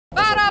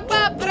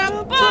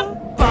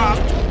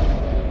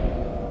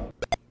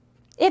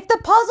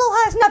the puzzle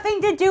has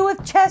nothing to do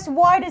with chess,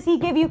 why does he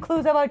give you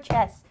clues about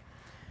chess?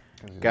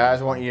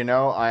 Guys, I want you to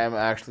know I am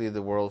actually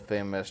the world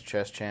famous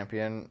chess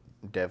champion,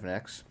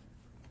 DevNex.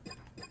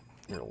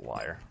 You're a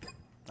liar.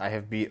 I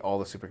have beat all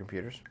the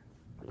supercomputers.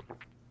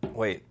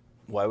 Wait,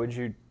 why would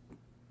you?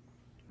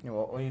 Yeah,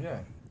 what are you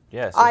doing?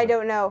 Yes. I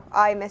don't know.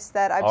 I missed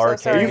that. I'm so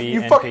sorry.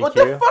 You fuck. What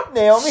the fuck,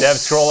 Naomi? Dev,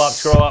 scroll up.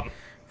 Scroll up.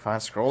 Fine,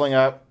 scrolling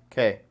up.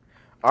 Okay.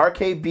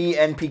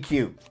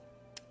 RKBNPQ.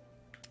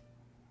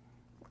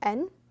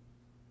 N?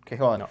 Okay,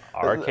 hold on. No,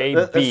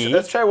 RKB.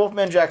 Let's try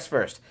Wolfman Jacks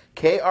first.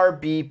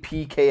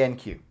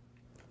 KRBPKNQ.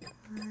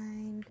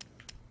 Fine.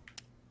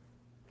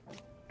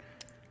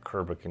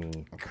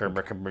 Kerbican.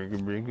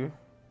 KRBPKNQ.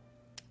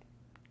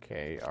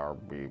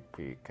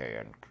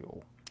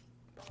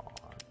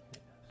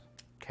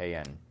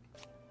 KN.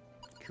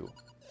 Q.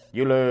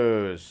 You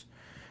lose.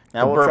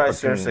 Now we'll try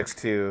Sir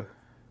 6-2.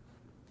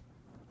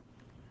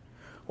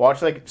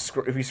 Watch, like,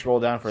 if you scroll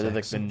down further,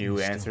 like, the new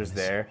answers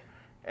there.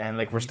 And,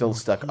 like, we're still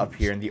stuck up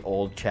here in the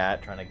old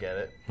chat trying to get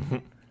it.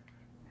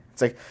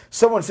 It's like,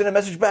 someone sent a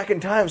message back in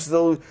time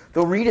so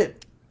they'll read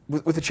it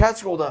with the chat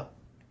scrolled up.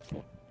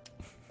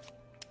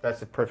 That's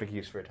the perfect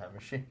use for a time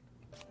machine.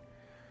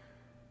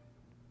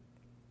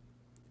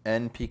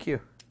 NPQ.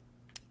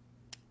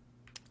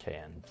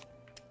 KN.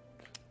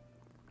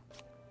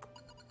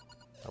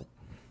 Nope.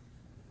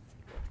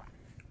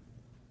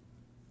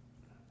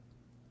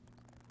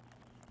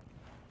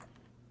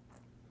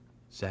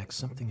 Zach,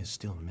 something is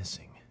still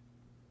missing.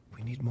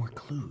 We need more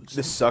clues.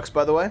 This sucks,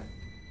 by the way.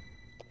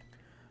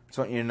 Just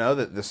want you to know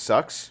that this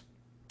sucks.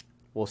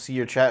 We'll see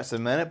your chats in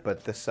a minute,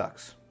 but this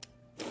sucks.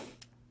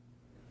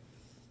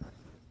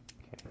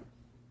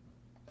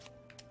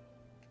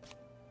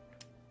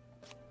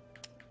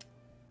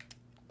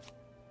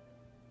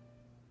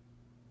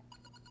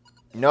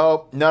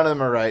 Nope, none of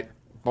them are right.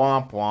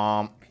 Womp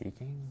womp.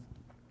 Peeking?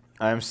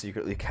 I'm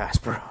secretly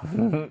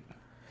Kasparov.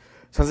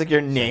 Sounds like you're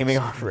naming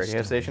off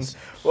radio stations.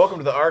 Welcome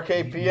to the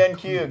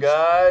RKPNQ,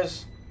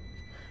 guys.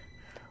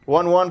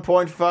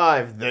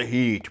 11.5, The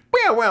Heat.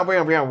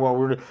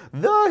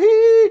 The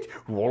Heat.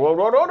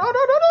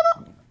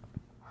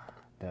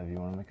 Dev, you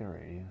want to make a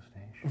radio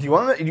station? Do you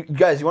want to,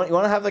 guys? You want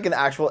to have like an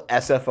actual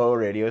SFO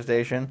radio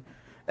station,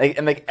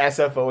 and like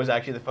SFO is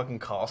actually the fucking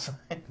call sign.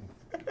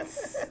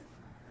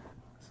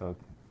 So,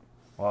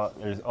 well,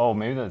 there's. Oh,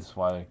 maybe that's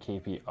why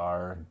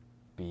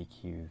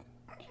KPRBQ.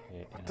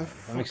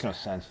 That makes no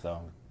sense,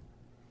 though.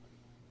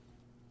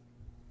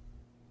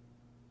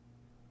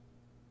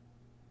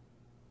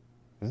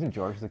 Isn't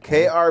George the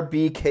king?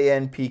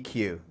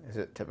 KRBKNPQ is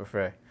it,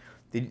 Tipperary?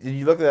 Did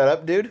you look that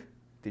up, dude?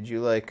 Did you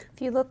like?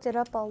 If you looked it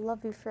up, I'll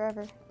love you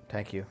forever.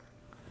 Thank you.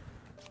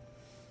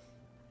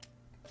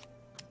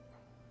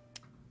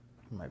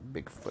 My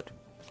big foot.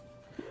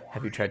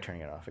 Have you tried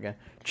turning it off again?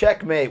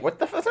 Checkmate. What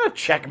the fuck? That's not a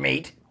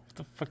checkmate. What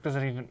the fuck does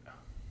it even...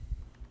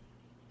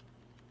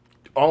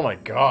 Oh my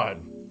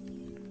god.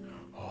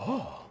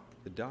 Oh.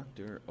 The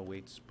doctor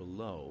awaits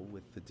below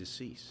with the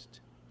deceased.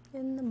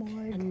 In the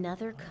morgue.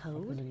 Another How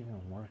does code? it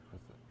even work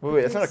with it?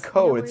 Wait, that's not a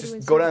code. It's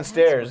just go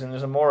downstairs and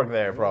there's a morgue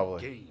there,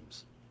 probably.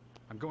 Games.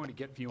 I'm going to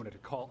get Fiona to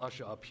call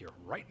Usha up here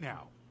right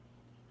now.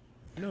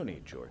 No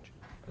need, George.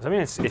 I mean,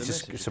 it's The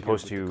just message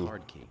supposed appears with the to...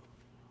 card key.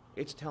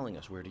 It's telling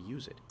us where to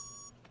use it.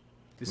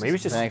 Maybe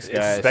it's just Thanks, it's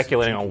guys.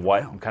 speculating on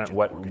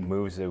what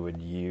moves they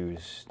would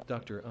use.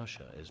 Dr.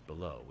 Usha is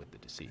below with the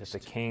deceased. If the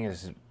king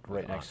is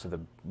right next to the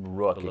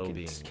rook, Below it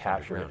being could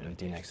capture it underground,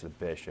 and be next to the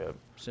bishop,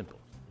 Simple.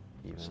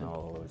 even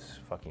Simple. though it's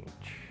fucking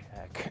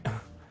check.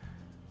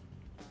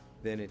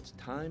 Then it's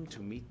time to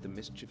meet the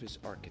mischievous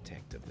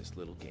architect of this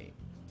little game.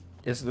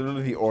 It's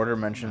literally the order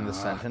mentioned in the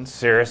sentence.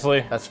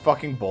 Seriously? That's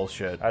fucking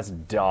bullshit. That's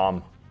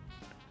dumb.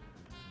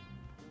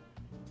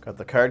 Got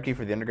the card key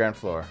for the underground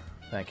floor.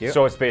 Thank you.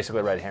 So it's basically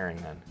a red herring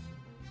then.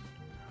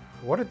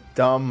 What a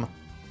dumb...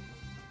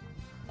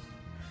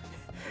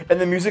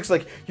 And the music's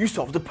like, you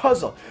solved a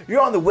puzzle.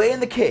 You're on the way in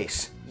the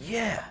case.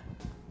 Yeah.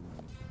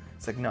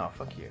 It's like, no,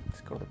 fuck you.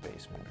 Let's go to the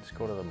basement. Let's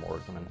go to the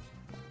morgue.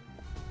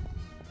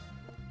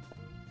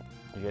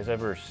 You guys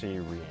ever see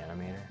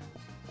Reanimator?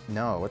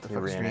 No, what the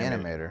fuck is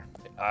Reanimator?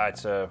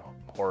 It's a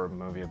horror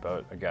movie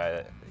about a guy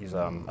that he's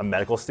a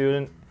medical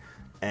student,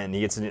 and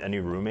he gets a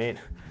new roommate,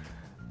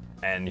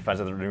 and he finds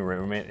out the new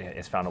roommate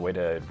has found a way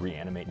to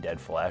reanimate dead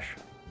flesh.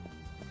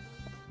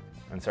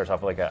 And starts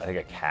off with like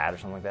a cat or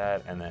something like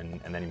that, and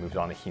then he moves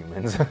on to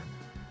humans.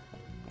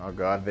 Oh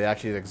god, they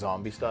actually like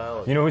zombie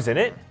style? You know who's in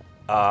it?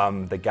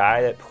 The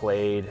guy that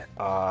played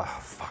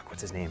fuck,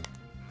 what's his name?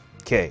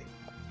 Okay.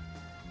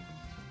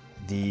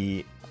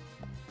 The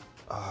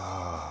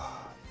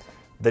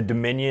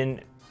Dominion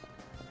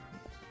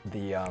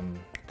the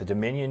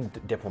Dominion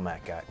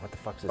diplomat guy. What the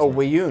fuck's his name?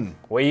 Wei Yun.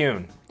 Wei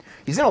Yun.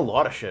 He's in a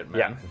lot of shit, man.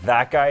 Yeah,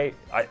 that guy.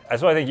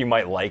 That's why I think you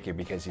might like it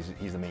because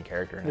he's the main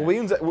character. In Well, it. Wei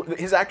Yun's,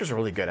 his actor's a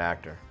really good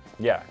actor.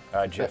 Yeah,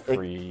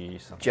 Jeffrey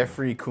something.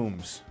 Jeffrey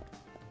Coombs.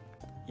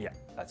 Yeah,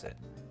 that's it.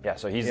 Yeah,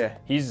 so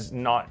he's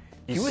not.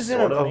 He's He was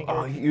sort of the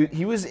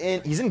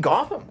main he's in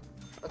Gotham.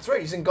 That's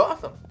right, he's in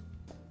Gotham.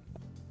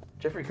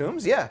 Jeffrey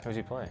Coombs, yeah. Who's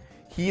he playing?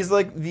 He's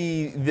like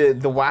the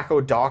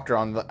wacko doctor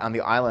on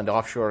the island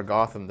offshore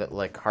Gotham that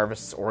like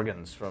harvests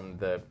organs from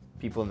the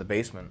people in the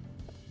basement.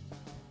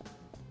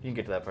 You didn't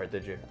get to that part,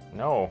 did you?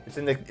 No.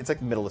 It's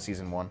like middle of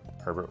season 1.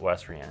 Herbert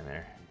West ran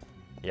there.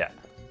 Yeah.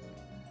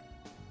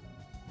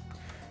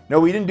 No,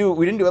 we didn't do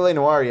LA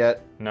Noire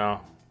yet. No.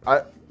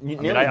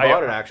 Nearly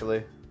bought it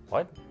actually.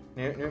 What?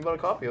 Nearly bought a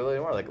copy of LA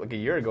Noire like a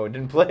year ago.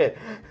 Didn't play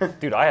it.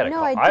 Dude, I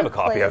have a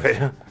copy of it.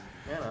 Yeah,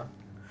 no.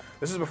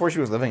 This is before she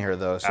was living here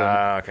though. So.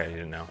 Okay, you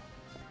didn't know.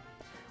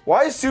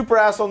 Why is Super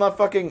Asshole not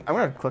fucking? I'm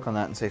gonna click on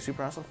that and say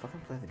Super Asshole fucking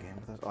play the game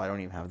with us. Oh, I don't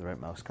even have the right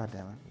mouse. God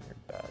damn it. You're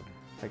bad.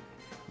 Like,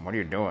 what are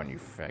you doing, you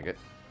faggot?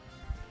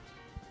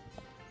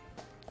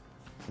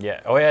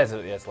 Yeah. Oh yeah,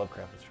 it's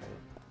Lovecraft. That's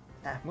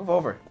right. Move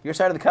over. Your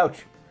side of the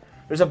couch.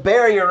 There's a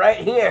barrier right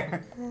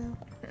here.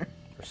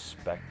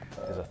 Respect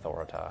his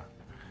authority.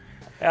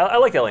 Yeah, I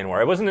like LA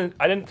Noire.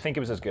 I didn't think it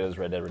was as good as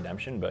Red Dead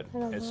Redemption, but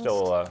it's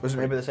still. Was it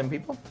maybe the same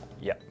people?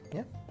 Yeah.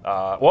 Yeah.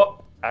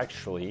 Well,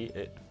 actually,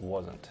 it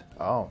wasn't.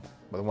 Oh,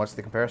 well then what's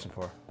the comparison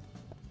for?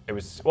 It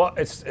was it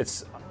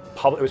was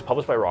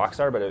published by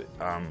Rockstar, but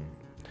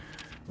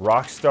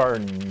Rockstar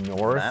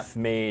North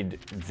made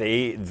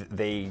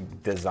they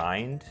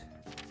designed,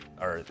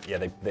 or yeah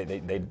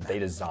they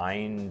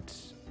designed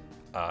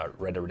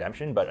Red Dead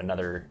Redemption, but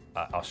another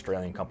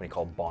Australian company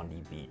called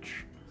Bondi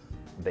Beach,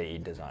 they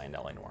designed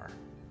LA Noire.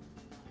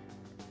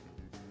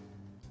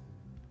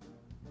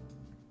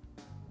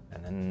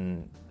 And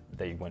then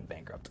they went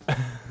bankrupt.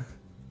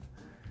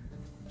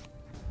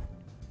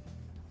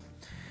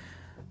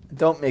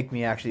 Don't make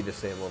me actually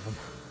disable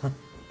them.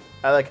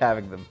 I like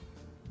having them.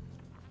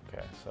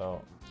 Okay,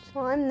 so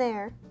I'm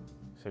there.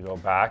 go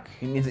back.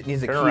 It needs a key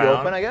Turn around.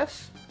 open, I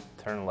guess.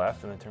 Turn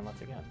left and then turn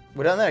left again.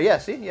 We're down there. Yeah,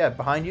 see? Yeah,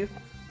 behind you.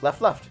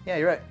 Left. Yeah,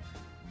 you're right.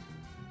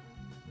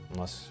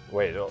 Unless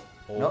wait, No,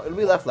 it'll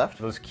be left.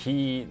 Those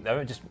I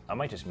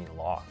might just mean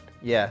locked.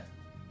 Yeah.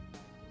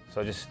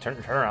 So just turn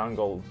around and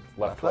go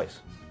left twice.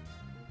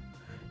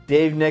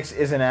 Dave Nix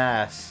is an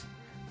ass.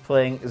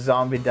 Playing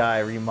Zombie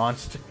Diary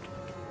Monster.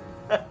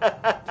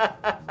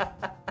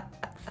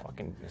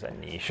 Fucking is that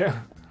niche?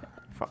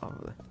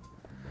 Probably.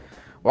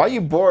 Why are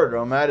you bored,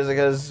 Romad? Is it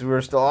because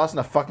we're still lost in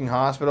a fucking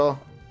hospital?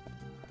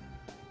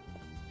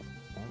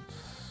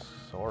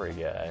 Sorry,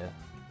 guys.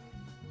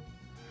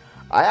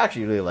 I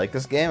actually really like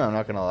this game. I'm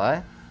not gonna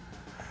lie.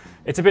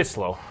 It's a bit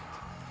slow,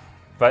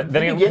 but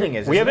then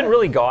again, we haven't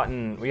really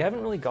gotten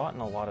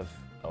a lot of.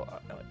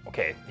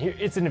 Okay, here,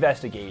 it's an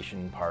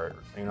investigation part.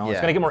 You know, it's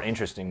gonna get more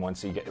interesting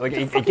once you get like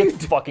it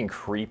gets fucking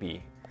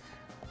creepy.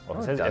 Well,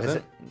 No, it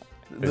doesn't.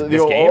 This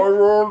game?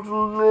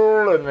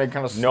 And they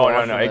kind of No.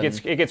 It gets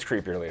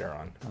creepier later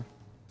on.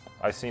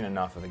 I've seen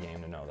enough of the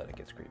game to know that it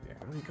gets creepier.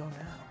 Where do we go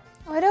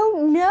now? I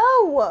don't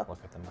know. Look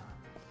at the map.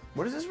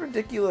 What is this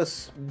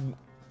ridiculous?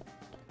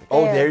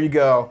 Oh, there you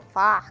go.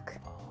 Fuck.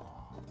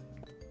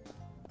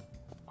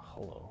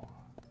 Hello.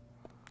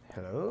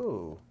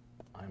 Hello,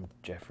 I'm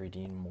Jeffrey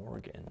Dean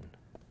Morgan.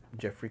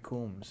 Jeffrey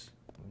Coombs.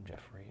 I'm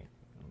Jeffrey.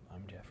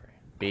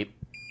 Beep.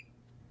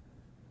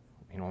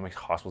 You know what makes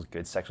hospitals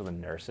good? Sex with the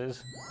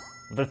nurses?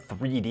 They're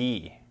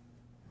 3D.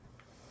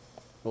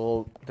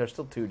 Well, they're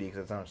still 2D because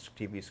it's on a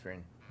TV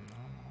screen.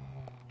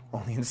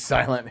 Only in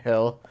Silent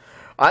Hill.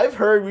 I've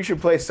heard we should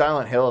play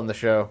Silent Hill in the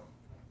show.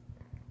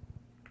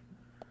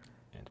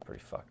 It's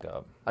pretty fucked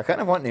up. I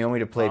kind of want Naomi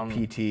to play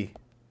PT.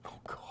 Oh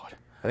god.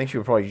 I think she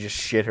would probably just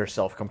shit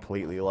herself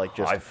completely. Like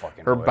just I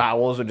fucking her would.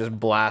 bowels would just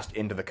blast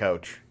into the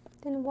couch.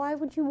 Then why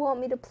would you want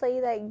me to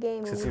play that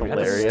game? It's We had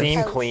to hilarious.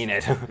 steam clean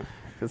it.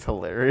 It's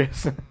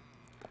hilarious.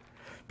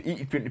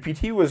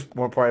 PT was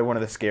probably one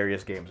of the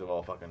scariest games of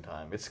all fucking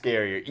time. It's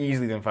scarier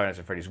easily than Five Nights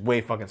at Freddy's.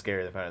 Way fucking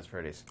scarier than Five Nights at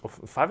Freddy's. Well,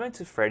 Five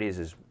Nights at Freddy's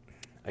is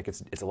like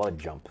it's a lot of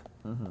jump.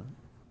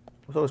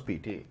 So was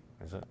PT.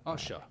 Is it?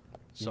 Usha,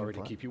 sorry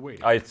to keep you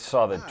waiting. I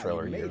saw the Ah,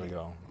 trailer you made years it.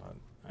 ago. But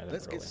I didn't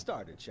Let's really. get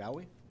started, shall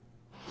we?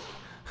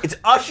 It's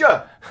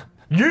Usher.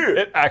 Yeah.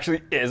 It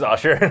actually is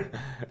Usher.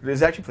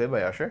 Is it actually played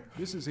by Usher?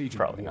 This is Agent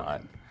Probably Morgan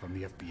not. from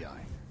the FBI.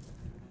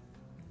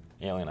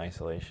 Alien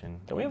Isolation.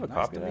 Don't we have a Nice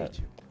copy to of meet that?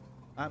 you.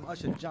 I'm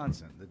Usher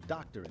Johnson, the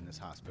doctor in this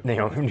hospital.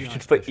 Naomi, you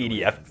should play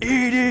EDF.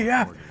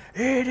 EDF.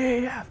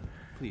 EDF.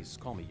 Please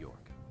call me York.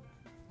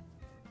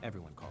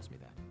 Everyone calls me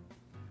that.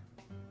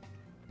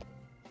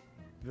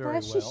 Why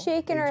is she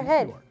shaking her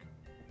head?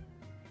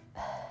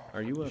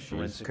 Are you a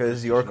forensic?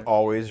 Because York practitioner?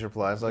 always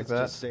replies like Let's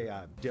that. just say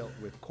I've dealt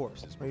with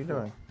corpses What are you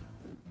before. doing?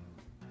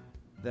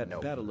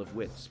 That battle of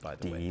wits, by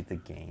the D way. the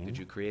game. Did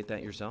you create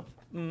that yourself?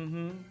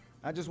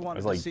 I just wanted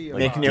It's to like- see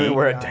like if Making you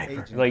wear a FBI diaper.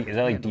 agent Like is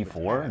that like handled the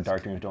D4? task.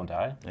 Dark Dreams Don't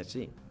Die? I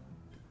see.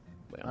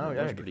 Well, Oh, that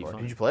yeah, was pretty fun.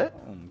 Did you play it?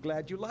 Oh, I'm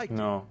glad you liked it.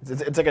 No.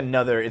 It's like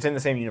another. It's in the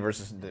same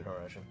universe as Deadly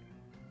Premonition.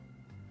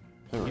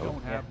 We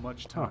don't have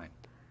much time.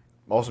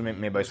 Also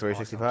made by Square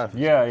 65.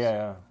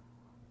 Yeah.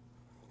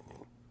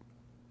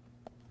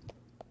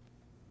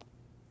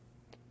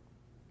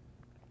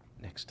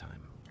 Next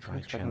time, try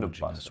expecting to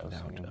challenging bust us us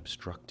without again.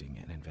 obstructing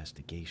an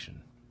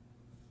investigation.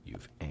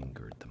 You've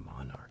angered the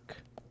monarch.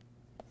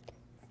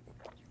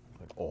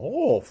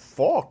 Oh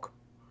fuck!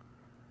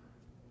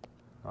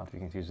 Not to be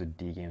confused with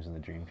D games in the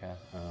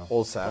Dreamcast.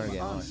 Old From Saturn the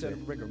game. onset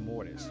of rigor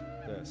mortis,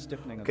 the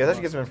stiffening of Okay, the let's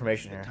get some muscles,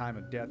 information the here. time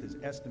of death is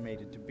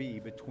estimated to be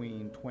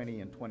between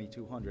 20 and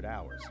 2200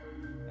 hours.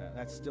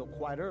 That's still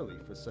quite early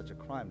for such a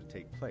crime to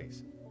take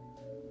place.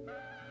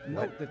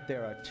 Note that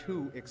there are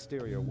 2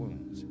 exterior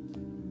wounds,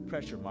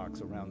 pressure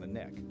marks around the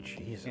neck,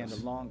 Jesus. and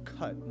a long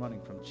cut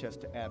running from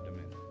chest to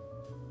abdomen.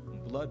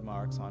 Blood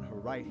marks on her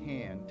right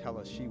hand tell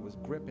us she was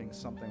gripping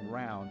something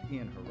round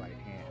in her right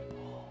hand.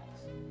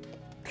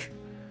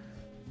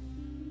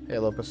 Hey,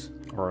 Lopez.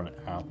 Or an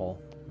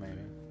apple, maybe.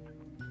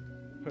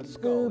 Her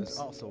skull is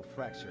also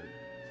fractured,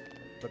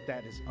 but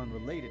that is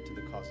unrelated to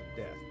the cause of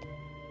death.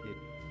 It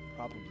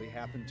probably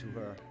happened to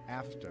her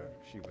after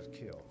she was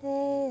killed.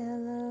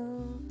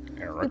 Hello.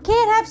 Eric. You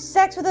can't have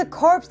sex with a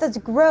corpse. That's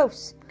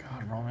gross.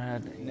 God,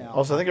 Romad. Now,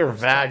 Also, I think her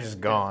doctors vag thought is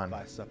death gone.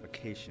 by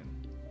suffocation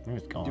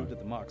It's due gone. to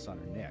the marks on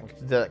her neck.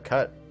 That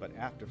cut. But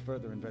after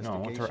further No,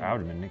 investigation, what's her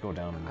abdomen? They go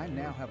down. I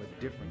now have a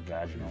different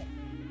vaginal.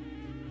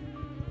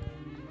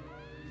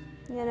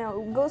 You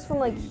know, it goes from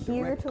like The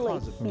here direct to like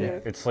cause of here.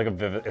 death It's like a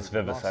was it's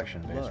the loss of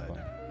vivisection, blood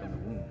basically. from the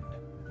wound.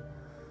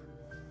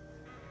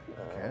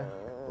 Okay.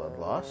 Blood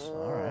loss.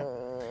 All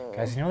right.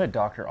 Guys, you know that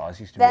Dr. Oz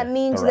used to That be a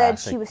means that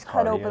she thoracic was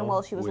cut open cardio?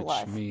 while she was Which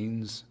alive.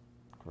 means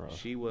Gross.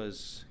 She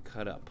was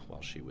cut up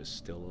while she was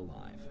still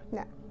alive.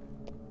 No.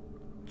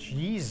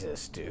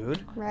 Jesus,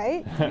 dude.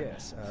 Right?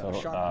 Yes, So,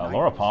 sharp knife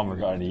Laura was Palmer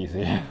used. got it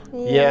easy.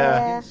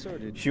 Yeah.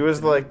 Inserted She was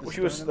beneath like- the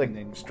she was, sternum like, and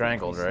then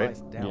strangled, quickly right?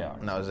 sliced down. Yeah.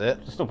 And that was it.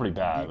 It's still pretty The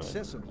bad, but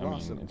excessive I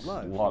loss mean, of it's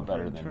blood a lot from her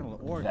better than internal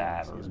that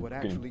organs or is what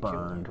getting actually killed her.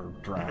 burned or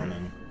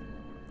drowning.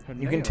 Her You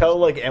can nails tell,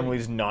 like, were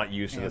Emily's not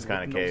used to and this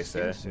kind of with no case,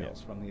 skin eh?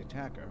 cells from the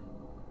attacker.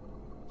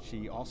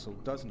 She also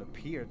doesn't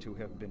appear to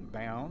have been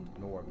bound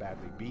nor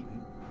badly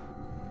beaten.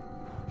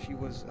 She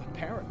was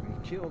apparently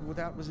killed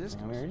without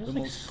resistance. Man, we were just The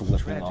like most slipping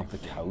tragic off the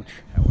thing, couch.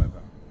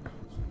 however,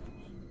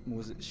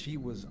 was that she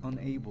was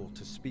unable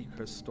to speak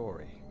her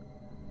story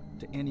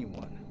to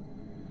anyone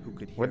who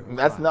could hear What? her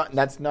That's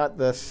cries. not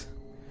this.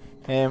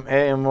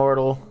 Hey,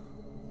 immortal.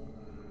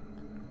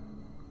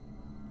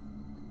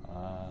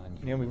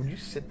 Naomi, would you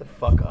sit the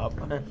fuck up?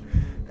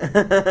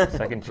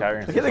 Second chat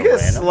room. Look at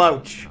this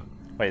slouch.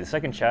 Wait, the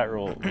second chat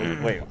rule.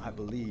 Wait, I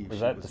believe was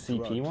she that was the CP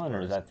drugged one or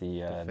is first that the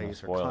to no phase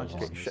her spoilers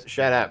one? consciousness.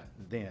 Shut up.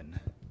 Then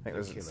think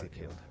the this is killer the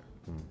killed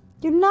her.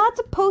 You're not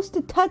supposed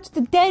to touch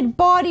the dead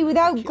body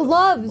without The killer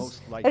gloves.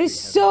 most likely That is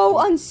has so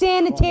a deep,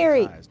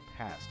 unsanitary. traumatized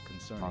past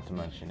concerning Not to her.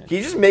 mention it.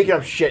 He's just making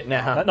up shit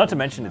now. Not to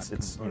mention it's you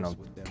know Converse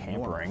with them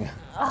tampering.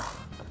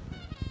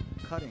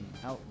 Cutting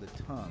out the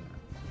tongue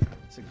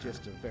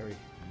suggests a very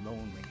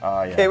lonely. Yeah.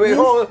 Okay, wait,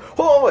 hold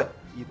on, wait.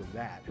 Either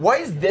that. Why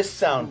is this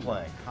sound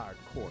playing?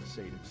 Hardcore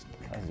sadist.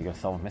 Guys, you gotta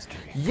solve a mystery.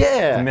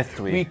 Yeah. The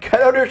mystery. We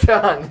cut out her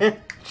tongue. You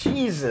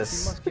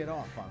Jesus. must get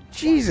off on.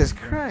 Jesus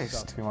violent Christ.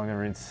 subjects, Too long to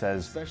read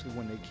says especially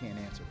when they can't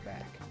answer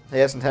back. Hey,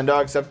 S10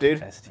 dogs up,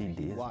 dude.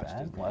 STD is Watched as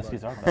bad. the Well, blood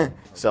STDs are flowed bad.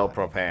 from Sell her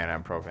body propane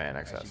and propane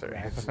as she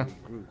accessories. gradually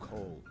grew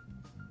cold.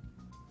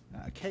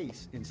 A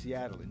case in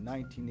Seattle in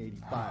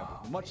 1985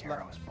 was much like.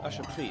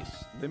 Usher, please,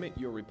 limit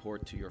your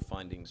report to your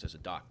findings as a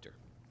doctor.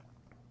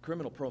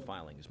 Criminal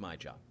profiling is my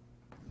job.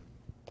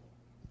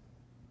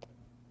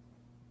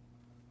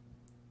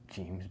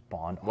 James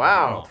Bond.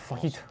 Wow. What the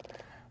fuck you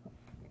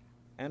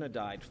Anna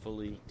died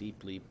fully,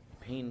 deeply,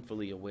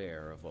 painfully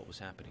aware of what was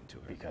happening to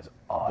her. Because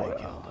I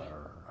killed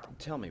her.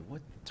 Tell me,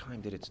 what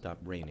time did it stop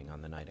raining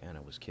on the night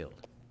Anna was killed?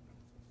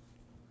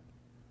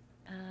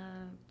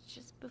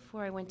 Just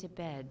before I went to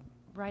bed,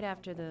 right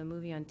after the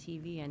movie on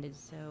TV ended,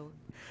 so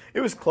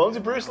It was clones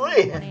of Bruce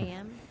Lee. 1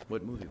 a.m.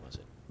 What movie was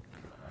it?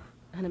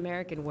 An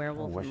American I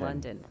Werewolf wish in I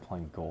London.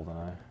 playing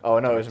GoldenEye. Oh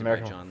no, it was Directed by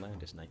American. John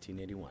Landis,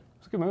 1981.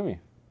 It's a good movie.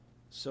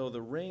 So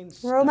the rain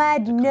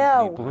Romad, stopped,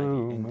 no. accompanied by the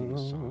Blue ending moon.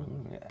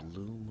 song, Yeah.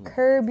 Blue Moon.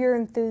 Curb your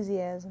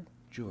enthusiasm.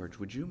 George,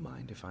 would you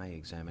mind if I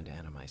examined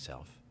Anna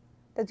myself?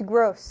 That's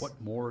gross. what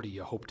more do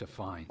you hope to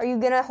find? Are you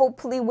gonna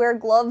hopefully wear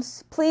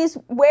gloves? Please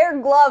wear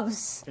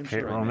gloves. I'm Okay,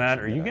 sure I Romad,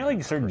 mentioned are you that I gonna like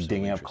have start personal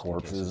digging up interest in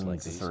corpses cases and like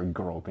just these? start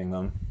groping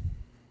them?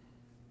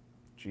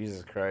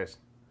 Jesus Christ.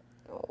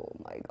 Oh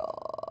my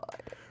god.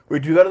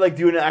 Wait, do you gotta like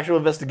do an actual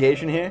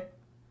investigation here?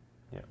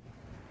 Yeah.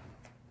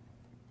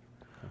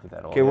 Look at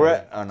that old Okay, we're guy.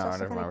 at. Oh no, It's also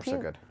never mind. We're kinda so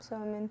cute, good. So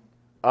I mean,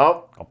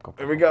 Oh, Up.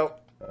 here we go.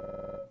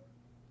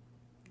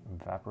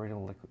 Evaporated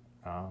liquid.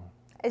 Oh.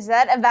 is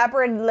that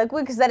evaporated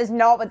liquid? Because that is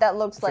not what that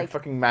looks It's like like.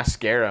 fucking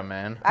mascara,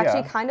 man.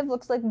 Actually, Yeah. kind of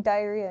looks like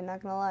diarrhea.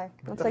 Not gonna lie.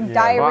 Looks like Yeah.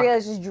 diarrhea Fuck.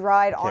 is just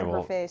dried on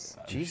well, her face.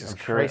 Jesus I'm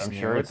sure- Christ, I'm man.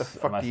 sure What the it's-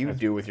 fuck unless do you it's-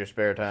 do with your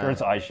spare I'm time? sure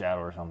it's eyeshadow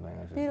or something.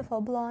 This is- Beautiful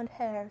blonde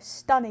hair,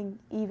 stunning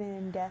even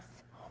in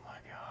death. Oh my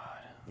god.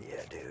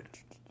 Yeah, dude.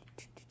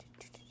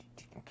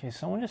 Okay,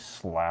 someone just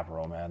slap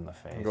Romad in the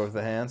face. Go with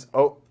the hands.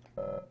 Oh,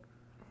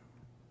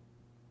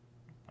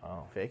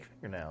 Oh. fake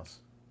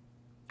fingernails.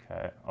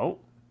 Okay. Oh.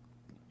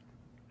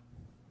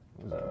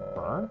 Was it a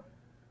burn?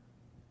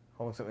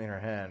 Holding something in her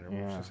hand.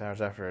 Yeah. 6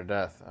 hours after her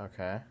death.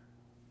 Okay.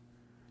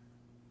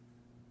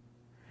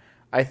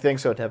 I think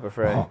so, Teppa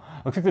Frey. Oh,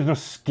 looks like there's no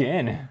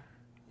skin.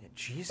 Yeah,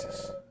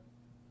 Jesus.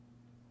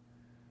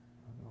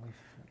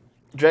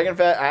 Dragon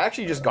Fat. I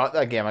actually just got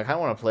that game. I kind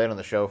of want to play it on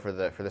the show for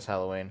this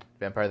Halloween.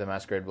 Vampire the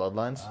Masquerade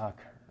Bloodlines.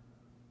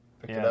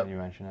 Picked it up. You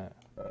mentioned it.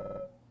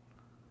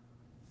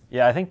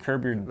 Yeah, I think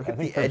Curb Your... Look at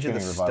the edge of the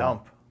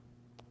stump.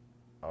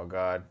 Oh,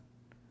 God.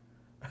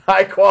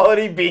 High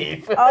quality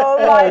beef. Oh,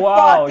 my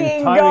wow, your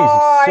fucking timing's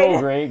God. so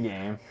great,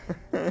 game.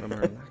 From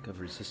her lack of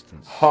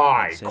resistance.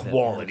 High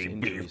quality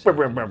beef.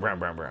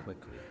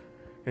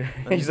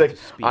 He's like,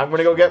 I'm going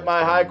to go get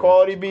my high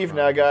quality beef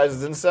now, guys.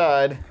 It's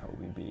inside.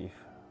 Kobe beef.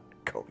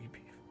 Kobe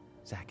beef.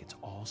 Zach, it's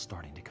all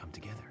starting to come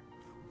together.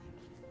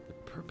 The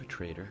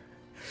perpetrator.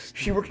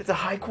 She worked at the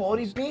high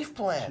quality beef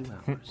plant. 2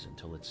 hours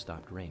until it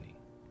stopped raining.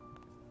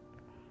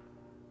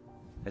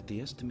 At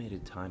the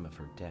estimated time of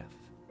her death,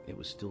 it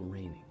was still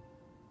raining.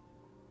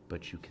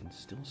 But you can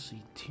still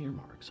see tear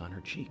marks on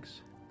her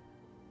cheeks.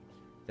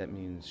 That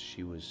means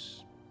she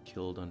was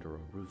killed under a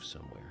roof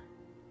somewhere.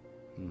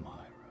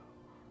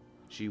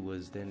 She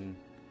was then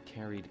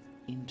carried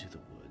into the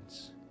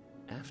woods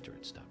after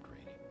it stopped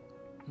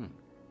raining.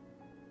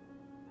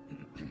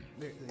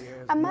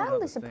 I'm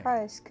mildly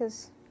surprised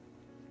because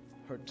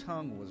Her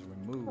tongue was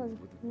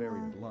removed with a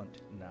very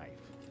blunt knife.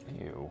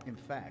 Ew. In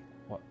fact,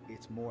 What?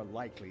 it's more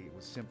likely it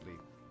was simply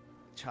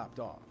chopped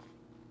off.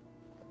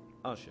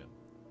 Usha,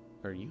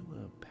 are you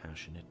a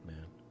passionate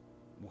man?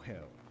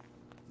 Well,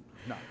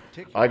 not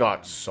particularly. I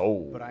got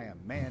soul. But I am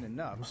man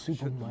enough should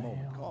the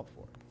moment call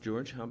for it.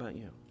 George, how about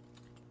you?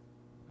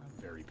 I'm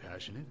very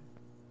passionate.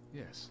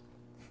 Yes.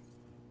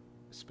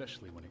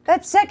 Especially when it that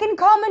comes second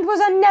comment was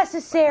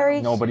unnecessary.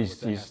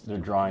 They're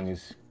drawing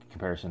his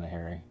comparison to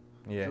Harry.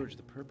 Yeah. George,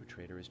 the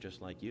perpetrator, is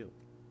just like you.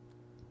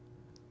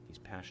 He's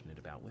passionate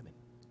about women.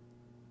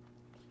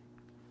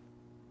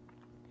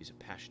 He's a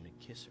passionate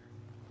kisser.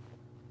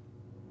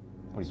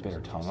 What, he bit her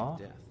tongue off?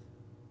 Death.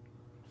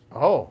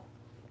 Oh.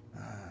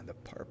 The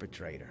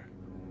perpetrator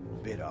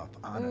bit off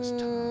Anna's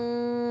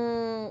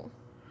tongue.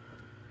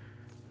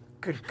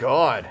 Good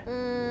God. You'll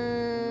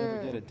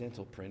never get a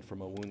dental print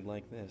from a wound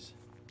like this.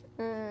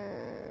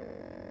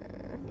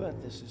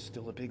 But this is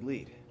still a big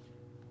lead.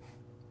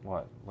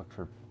 What? Look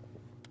for...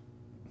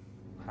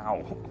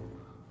 How?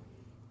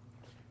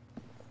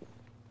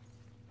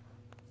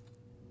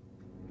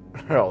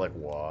 They're all like,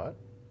 what?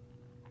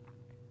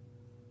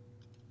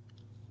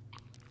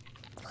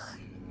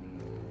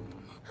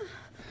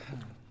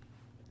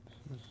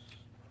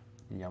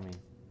 Yummy.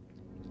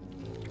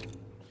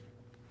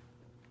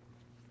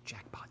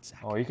 Jackpot, Zach.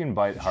 Oh, you can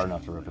bite hard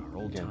enough to rip it. Our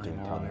old Get it to time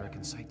the all tongue.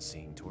 American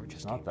sightseeing tour just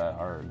It's not came that to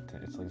hard.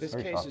 It's like This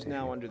very case soft is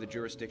now tissue. under the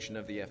jurisdiction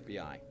of the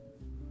FBI.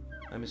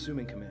 I'm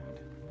assuming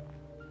command.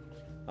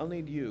 I'll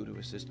need you to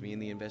assist me in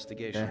the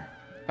investigation.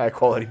 High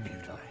quality beef.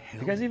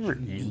 Have you guys ever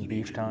eaten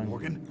beef tongue?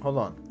 Morgan, Hold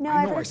on. No, I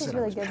I know think I it's said I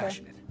really was good though.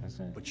 passionate, That's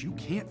it. but you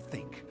can't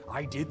think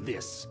I did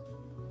this.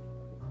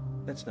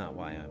 That's not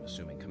why I'm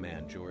assuming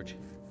command, George.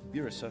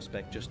 You're a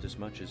suspect just as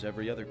much as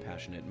every other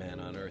passionate man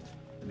on Earth.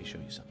 Let me show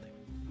you something.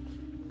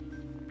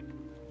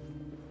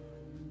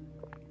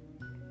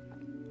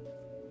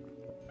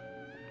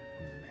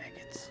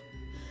 Maggots.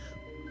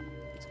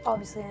 It's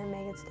obviously in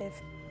Megan's Dave.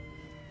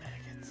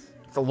 Maggots.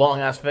 It's a long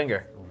ass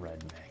finger.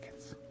 Red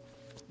maggots.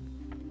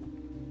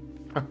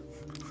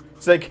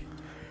 It's like,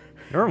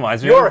 It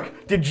reminds me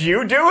York, did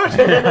you do it?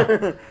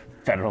 of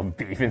federal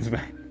beef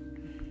inspector.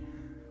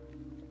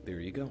 There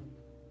you go.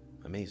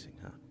 Amazing,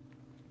 huh?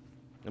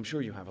 I'm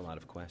sure you have a lot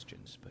of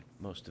questions, but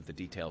most of the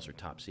details are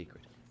top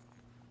secret.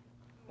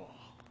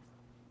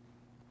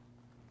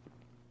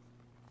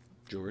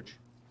 George,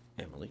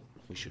 Emily,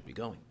 we should be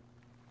going.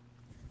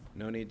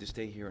 No need to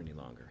stay here any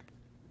longer.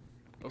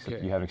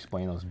 Okay. You haven't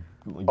explained those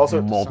like, Also-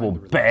 multiple Sign the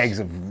release. bags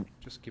of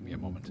Just give me a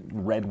moment.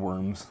 red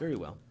worms. Very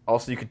well.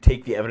 Also, you could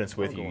take the evidence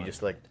with I'll you. go You on.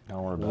 just like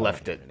Don't worry about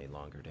left Not it. any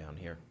longer down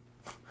here.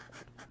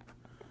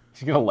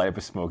 She's gonna light up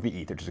a smoke, the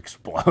ether just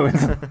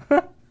explodes.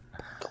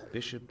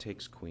 Bishop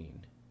takes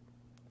queen.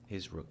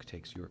 His rook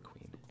takes your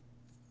queen.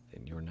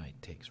 Then your knight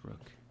takes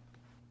rook.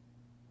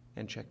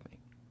 And checkmate.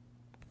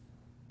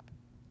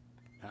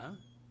 Huh?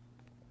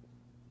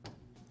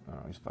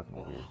 Oh, he's fucking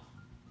weird.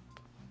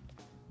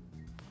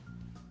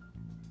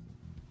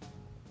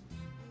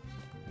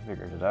 He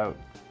figured it out.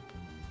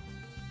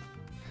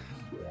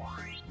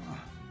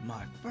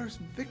 My first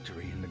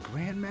victory in the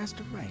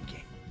Grandmaster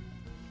ranking.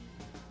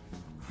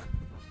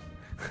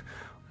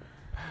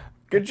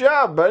 Good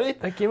job, buddy.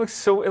 That game looks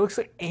so, it looks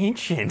like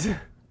ancient.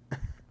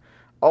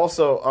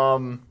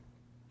 Also,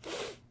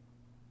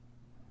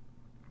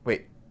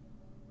 wait.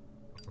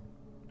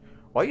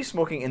 Why are you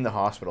smoking in the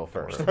hospital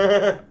first?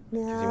 No, he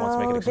wants to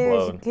make it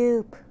there's explode.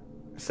 goop.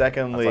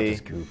 Secondly,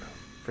 this goop.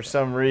 for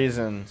some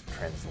reason,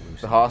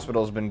 Translucent. the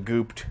hospital's been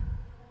gooped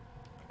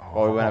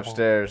while we went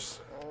upstairs.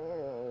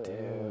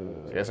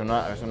 Dude. I guess I'm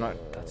not.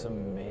 That's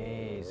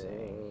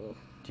amazing.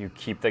 Do you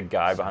keep the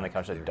guy behind the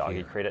counter at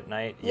doggy crate at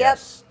night? Yep.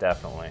 Yes,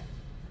 definitely.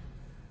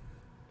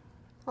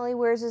 All he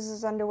wears is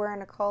his underwear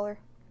and a collar.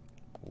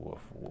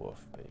 Woof,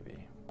 woof, baby.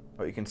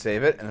 But you can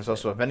save it, and there's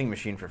also a vending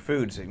machine for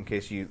food, so in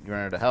case you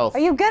run out of health. Are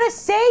you gonna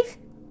save?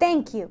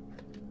 Thank you.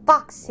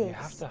 Fuck You sakes.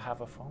 have to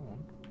have a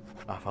phone.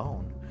 A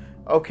phone.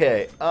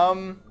 Okay.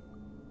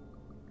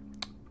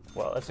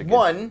 Well, that's a good...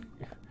 One.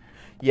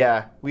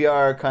 Yeah, we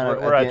are kind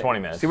of. We're at 20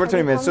 minutes. See, we're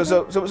 20 minutes.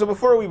 So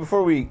before we.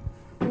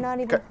 We're not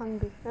even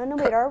hungry. No,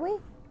 wait, are we?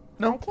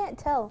 No. I can't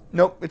tell.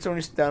 Nope, it's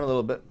only down a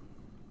little bit.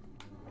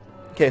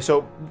 Okay,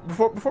 so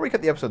before we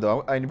cut the episode,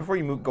 though, before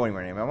you go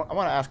anywhere, I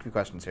want to ask a few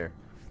questions here.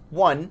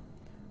 One,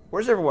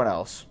 where's everyone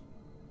else?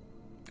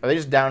 Are they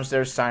just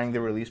downstairs signing the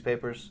release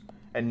papers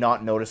and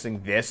not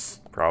noticing this?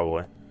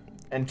 Probably.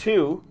 And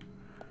two,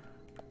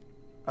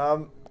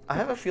 I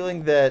have a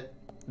feeling that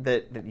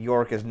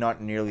York is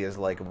not nearly as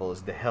likable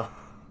as Dale.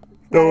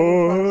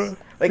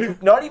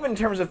 Like, not even in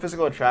terms of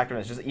physical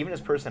attractiveness, just even his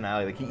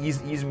personality. Like,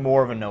 he's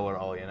more of a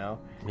know-it-all, you know?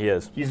 He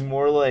is. He's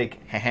more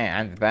like, haha,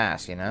 I'm the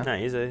boss, you know? No,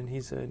 he's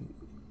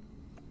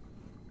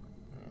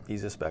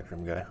a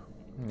spectrum guy.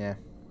 Yeah.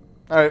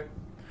 All right.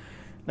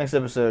 Next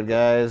episode,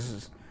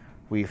 guys,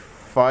 we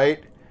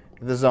fight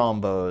the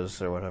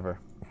zombos or whatever.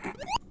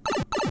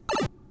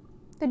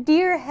 The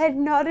deer head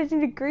nodded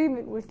in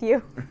agreement with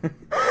you.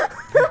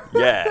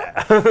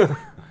 Yeah.